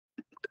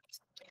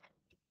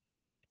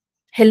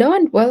Hello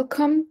and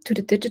welcome to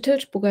the digital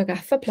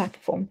spoga+gafa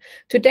platform.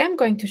 Today I'm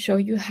going to show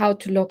you how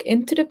to log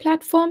into the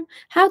platform,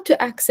 how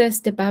to access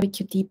the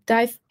BBQ Deep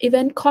Dive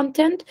event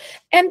content,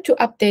 and to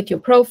update your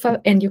profile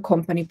and your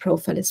company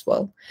profile as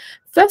well.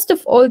 First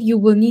of all, you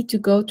will need to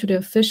go to the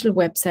official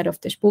website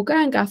of the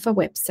spoga+gafa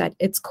website.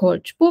 It's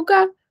called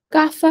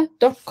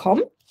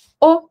spoga+gafa.com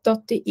or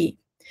 .de.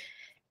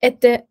 At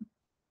the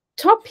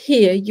top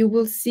here, you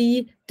will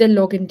see the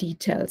login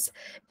details.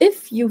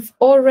 If you've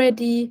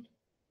already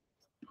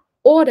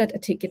ordered a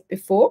ticket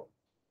before,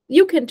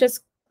 you can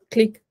just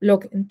click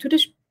log into the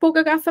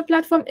spoga+gafa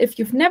platform. If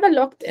you've never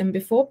logged in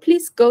before,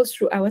 please go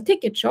through our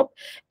ticket shop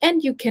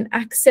and you can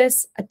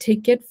access a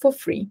ticket for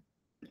free.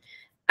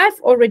 I've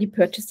already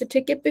purchased a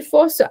ticket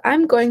before, so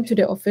I'm going to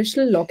the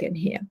official login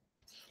here.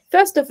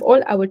 First of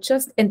all, I will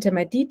just enter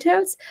my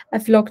details.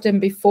 I've logged in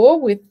before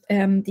with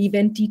the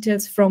event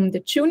details from the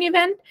June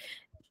event,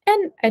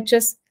 and I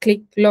just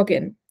click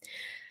login.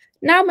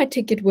 Now my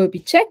ticket will be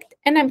checked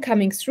and I'm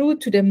coming through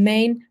to the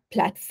main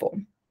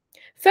platform.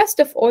 First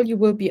of all, you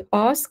will be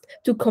asked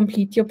to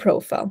complete your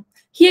profile.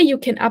 Here you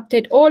can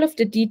update all of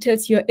the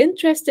details you're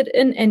interested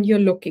in and you're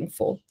looking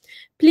for.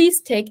 Please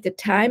take the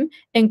time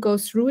and go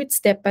through it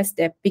step by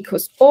step,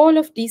 because all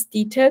of these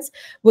details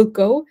will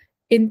go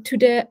into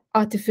the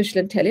artificial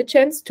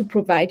intelligence to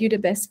provide you the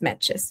best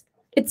matches.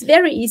 It's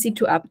very easy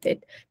to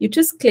update. You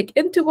just click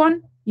into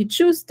one, you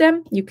choose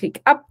them, you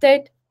click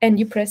update, and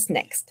you press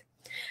next.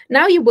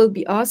 Now you will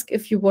be asked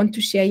if you want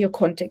to share your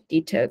contact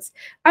details.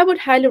 I would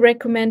highly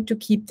recommend to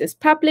keep this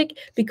public,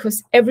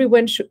 because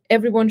everyone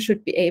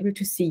should be able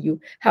to see you.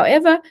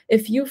 However,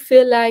 if you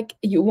feel like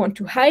you want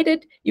to hide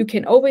it, you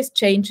can always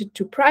change it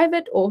to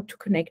private or to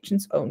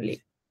connections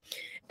only.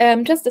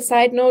 Just a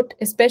side note,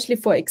 especially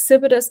for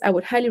exhibitors, I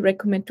would highly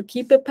recommend to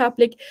keep it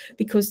public,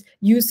 because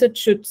users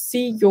should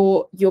see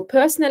your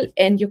personal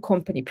and your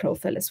company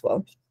profile as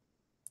well.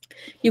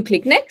 You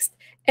click next,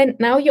 and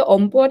now your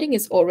onboarding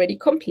is already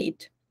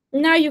complete.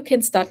 Now you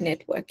can start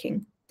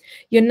networking.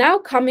 You're now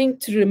coming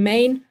to the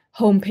main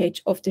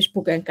homepage of the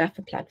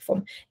spoga+gafa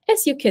platform.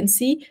 As you can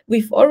see,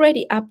 we've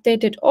already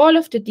updated all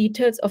of the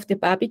details of the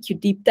BBQ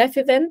Deep Dive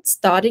event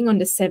starting on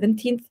the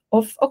 17th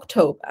of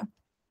October.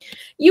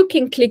 You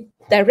can click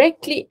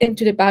directly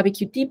into the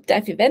BBQ Deep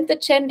Dive event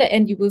agenda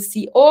and you will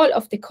see all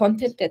of the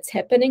content that's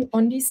happening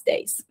on these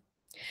days.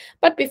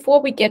 But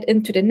before we get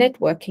into the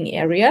networking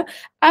area,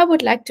 I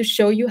would like to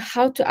show you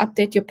how to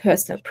update your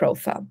personal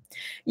profile.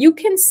 You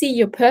can see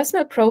your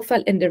personal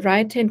profile in the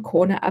right-hand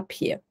corner up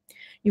here.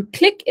 You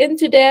click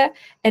into there,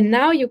 and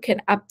now you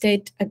can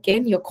update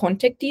again your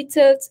contact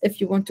details if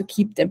you want to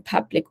keep them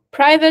public or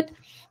private,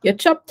 your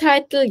job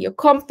title, your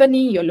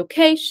company, your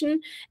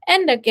location,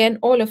 and again,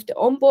 all of the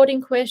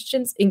onboarding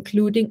questions,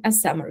 including a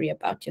summary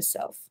about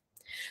yourself.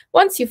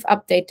 Once you've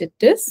updated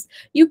this,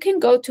 you can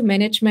go to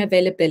Manage My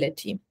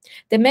Availability.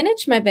 The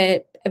Manage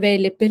My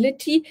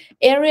Availability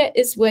area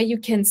is where you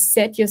can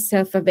set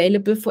yourself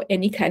available for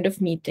any kind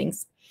of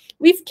meetings.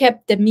 We've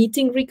kept the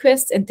meeting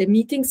requests and the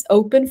meetings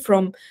open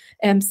from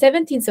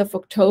 17th of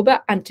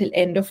October until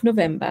end of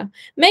November.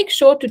 Make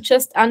sure to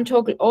just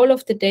untoggle all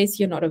of the days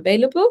you're not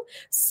available,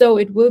 so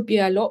it will be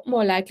a lot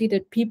more likely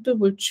that people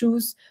will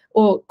choose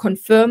or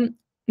confirm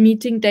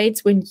meeting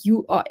dates when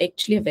you are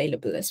actually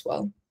available as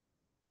well.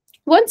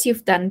 Once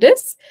you've done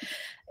this,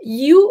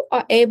 you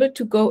are able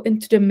to go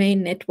into the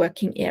main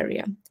networking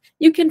area.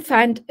 You can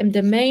find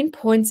the main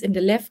points in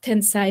the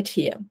left-hand side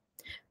here.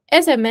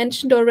 As I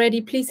mentioned already,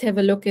 please have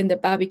a look in the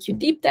BBQ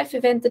Deep Dive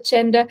event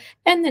agenda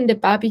and in the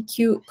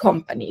BBQ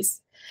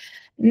companies.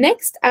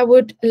 Next, I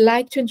would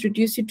like to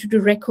introduce you to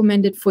the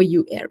Recommended For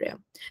You area.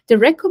 The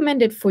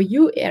Recommended For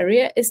You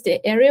area is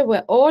the area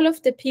where all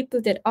of the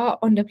people that are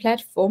on the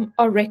platform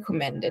are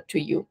recommended to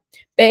you,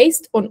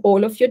 based on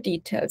all of your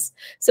details.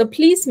 So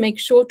please make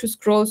sure to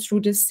scroll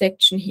through this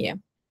section here.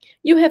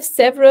 You have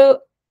several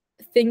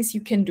things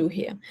you can do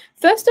here.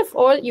 First of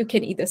all, you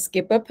can either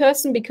skip a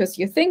person because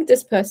you think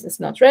this person is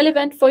not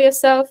relevant for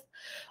yourself,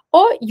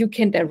 or you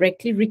can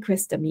directly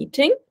request a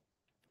meeting.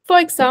 For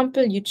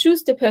example, you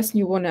choose the person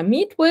you want to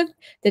meet with,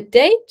 the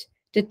date,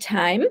 the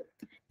time.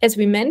 As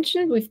we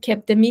mentioned, we've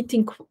kept the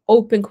meeting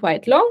open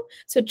quite long,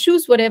 so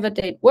choose whatever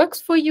date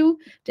works for you,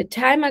 the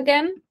time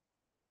again,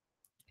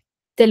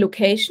 the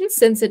location,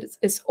 since it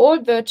is all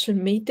virtual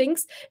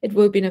meetings, it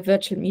will be in a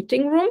virtual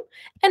meeting room,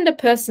 and a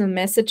personal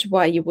message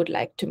why you would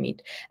like to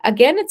meet.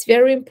 Again, it's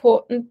very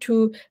important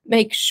to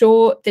make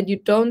sure that you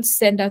don't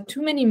send out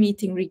too many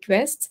meeting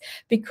requests,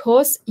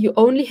 because you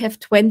only have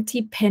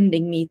 20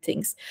 pending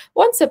meetings.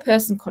 Once a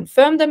person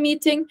confirmed a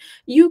meeting,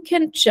 you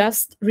can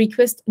just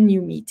request a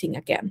new meeting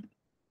again.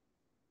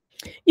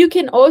 You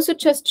can also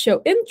just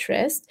show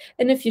interest,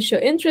 and if you show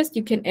interest,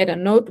 you can add a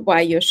note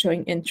why you're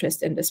showing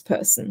interest in this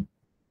person.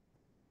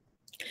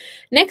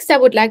 Next, I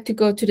would like to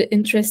go to the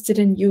Interested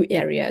in You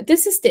area.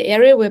 This is the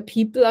area where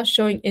people are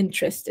showing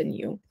interest in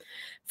you.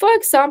 For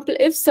example,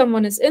 if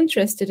someone is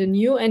interested in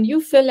you and you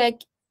feel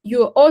like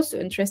you're also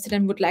interested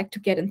and would like to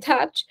get in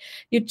touch,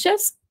 you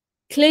just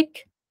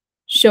click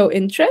Show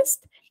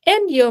Interest,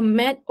 and you're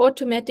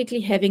automatically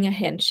having a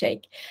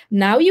handshake.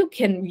 Now you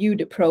can view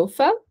the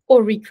profile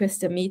or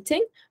request a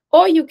meeting,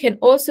 or you can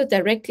also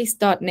directly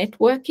start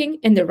networking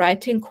in the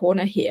right-hand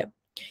corner here.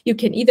 You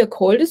can either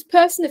call this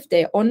person if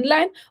they're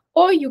online,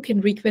 or you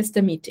can request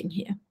a meeting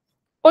here,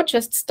 or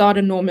just start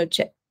a normal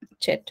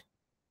chat.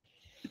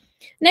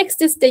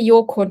 Next is the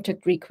Your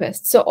Contact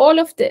request. So all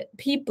of the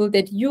people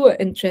that you are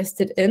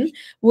interested in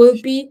will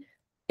be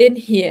in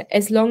here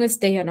as long as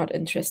they are not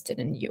interested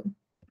in you.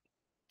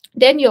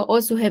 Then you're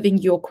also having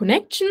your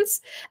connections.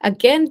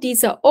 Again,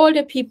 these are all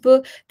the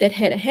people that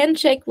had a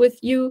handshake with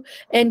you,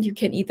 and you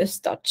can either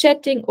start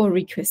chatting or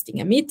requesting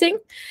a meeting.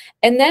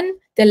 And then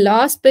the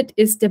last bit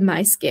is the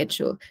My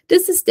Schedule.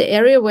 This is the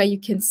area where you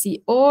can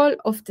see all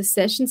of the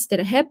sessions that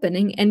are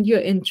happening and you're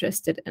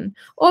interested in.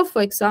 Or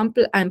for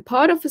example, I'm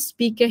part of a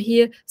speaker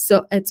here,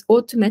 so it's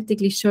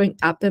automatically showing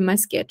up in my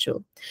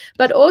schedule.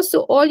 But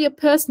also all your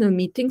personal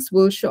meetings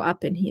will show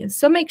up in here.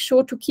 So make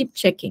sure to keep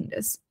checking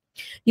this.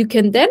 You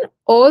can then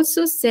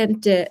also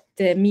send the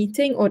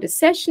meeting or the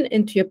session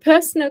into your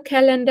personal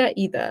calendar,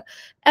 either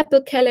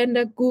Apple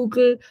Calendar,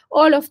 Google,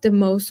 all of the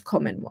most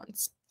common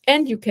ones.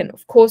 And you can,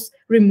 of course,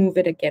 remove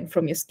it again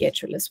from your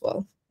schedule as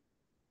well.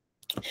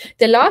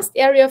 The last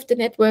area of the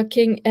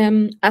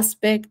networking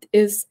aspect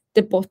is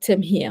the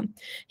bottom here.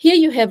 Here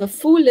you have a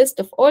full list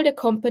of all the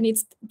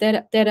companies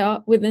that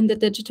are within the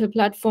digital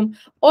platform,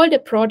 all the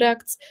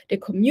products, the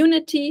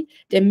community,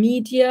 the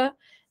media.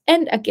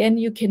 And again,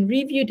 you can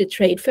review the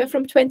trade fair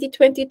from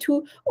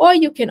 2022, or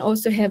you can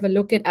also have a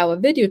look at our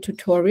video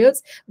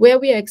tutorials where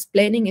we are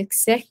explaining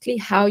exactly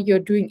how you're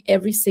doing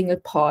every single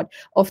part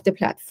of the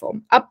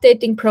platform,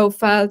 updating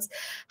profiles,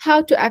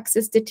 how to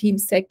access the team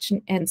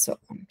section, and so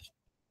on.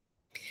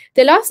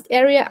 The last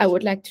area I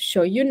would like to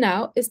show you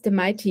now is the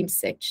My Team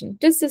section.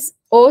 This is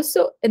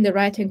also in the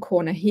right-hand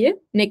corner here,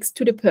 next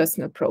to the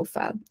personal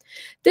profile.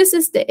 This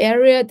is the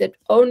area that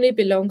only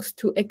belongs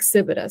to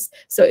exhibitors.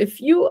 So if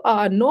you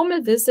are a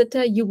normal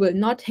visitor, you will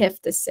not have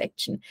this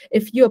section.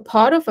 If you're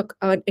part of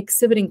an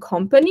exhibiting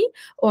company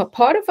or a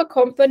part of a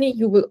company,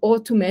 you will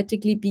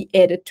automatically be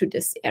added to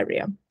this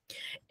area.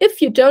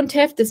 If you don't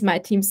have this My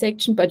Team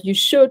section, but you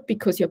should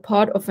because you're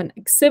part of an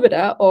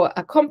exhibitor or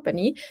a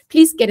company,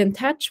 please get in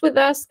touch with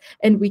us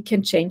and we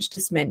can change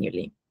this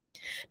manually.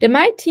 The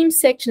My Team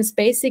section is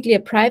basically a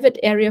private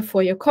area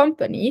for your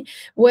company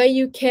where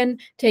you can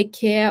take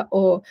care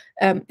or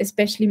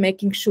especially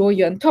making sure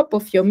you're on top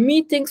of your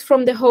meetings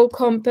from the whole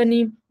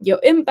company, your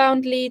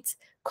inbound leads,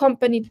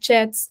 company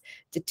chats,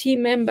 the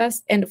team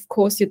members, and of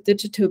course your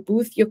digital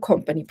booth, your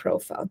company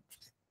profile.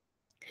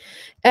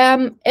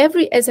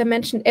 As I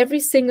mentioned, every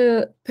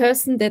single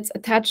person that's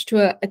attached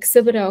to an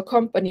exhibitor or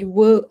company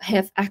will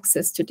have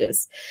access to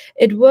this.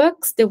 It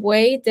works the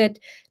way that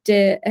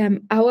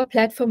our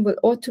platform will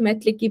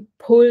automatically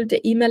pull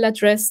the email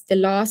address, the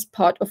last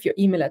part of your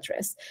email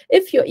address.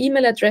 If your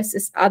email address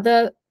is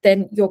other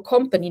than your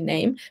company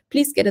name,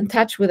 please get in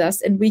touch with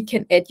us and we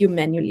can add you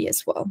manually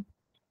as well.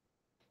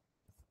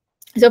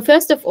 So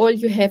first of all,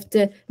 you have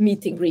the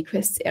meeting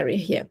requests area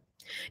here.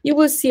 You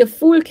will see a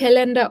full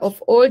calendar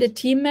of all the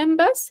team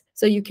members,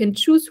 so you can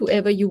choose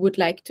whoever you would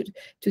like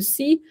to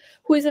see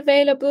who is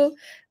available.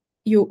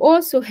 You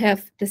also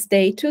have the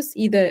status,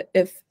 either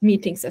if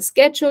meetings are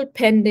scheduled,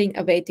 pending,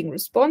 awaiting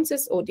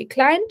responses, or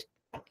declined.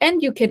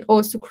 And you can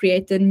also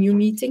create a new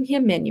meeting here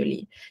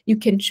manually. You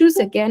can choose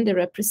again the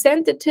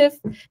representative,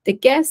 the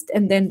guest,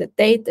 and then the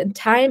date and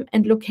time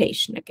and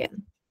location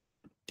again.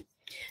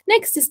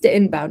 Next is the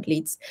inbound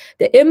leads.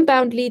 The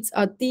inbound leads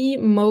are the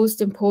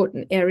most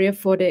important area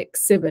for the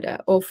exhibitor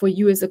or for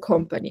you as a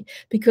company,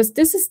 because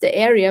this is the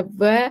area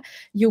where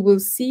you will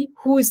see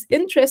who is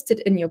interested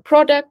in your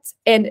products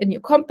and in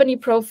your company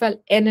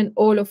profile and in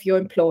all of your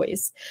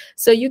employees.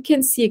 So you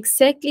can see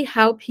exactly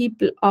how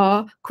people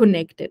are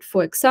connected.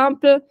 For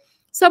example,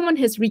 someone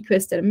has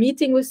requested a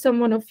meeting with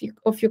someone of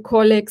your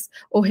colleagues,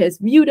 or has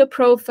viewed a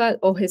profile,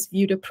 or has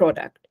viewed a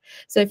product.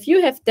 So if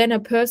you have then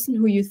a person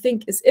who you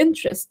think is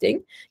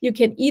interesting, you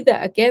can either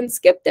again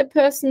skip the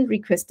person,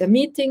 request a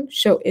meeting,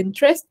 show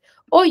interest,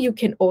 or you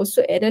can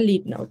also add a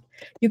lead note.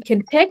 You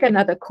can tag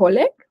another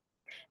colleague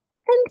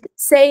and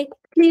say,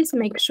 please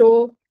make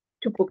sure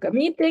to book a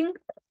meeting.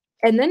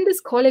 And then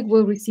this colleague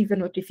will receive a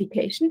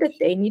notification that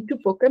they need to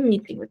book a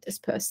meeting with this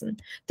person.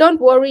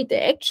 Don't worry,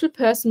 the actual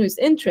person who is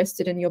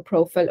interested in your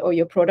profile or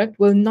your product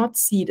will not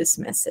see this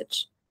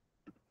message.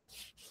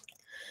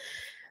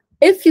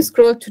 If you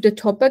scroll to the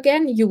top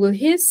again, you will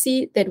here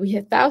see that we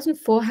have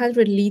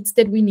 1,400 leads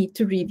that we need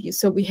to review.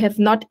 So we have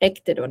not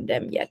acted on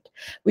them yet.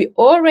 We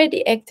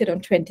already acted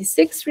on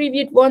 26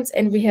 reviewed ones,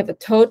 and we have a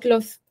total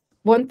of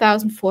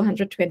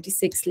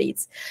 1,426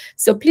 leads.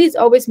 So please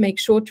always make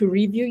sure to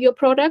review your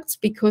products,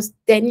 because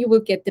then you will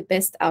get the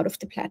best out of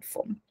the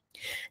platform.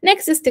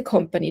 Next is the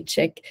company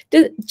check.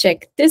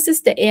 This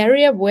is the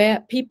area where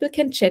people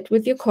can chat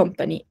with your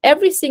company.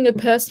 Every single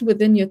person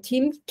within your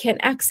team can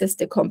access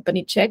the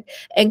company check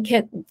and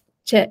can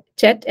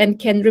chat and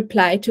can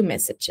reply to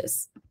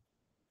messages.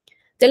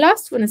 The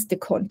last one is the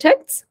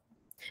contacts.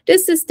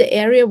 This is the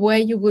area where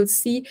you will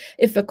see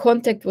if a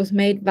contact was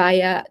made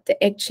via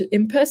the actual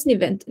in-person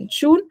event in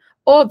June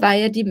or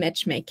via the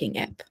matchmaking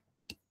app.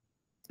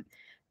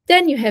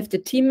 Then you have the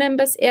team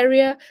members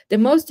area. The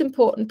most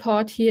important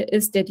part here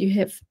is that you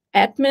have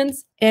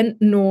admins and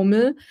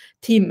normal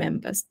team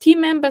members.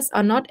 Team members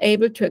are not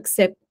able to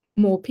accept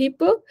more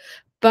people,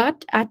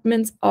 but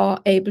admins are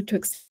able to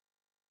accept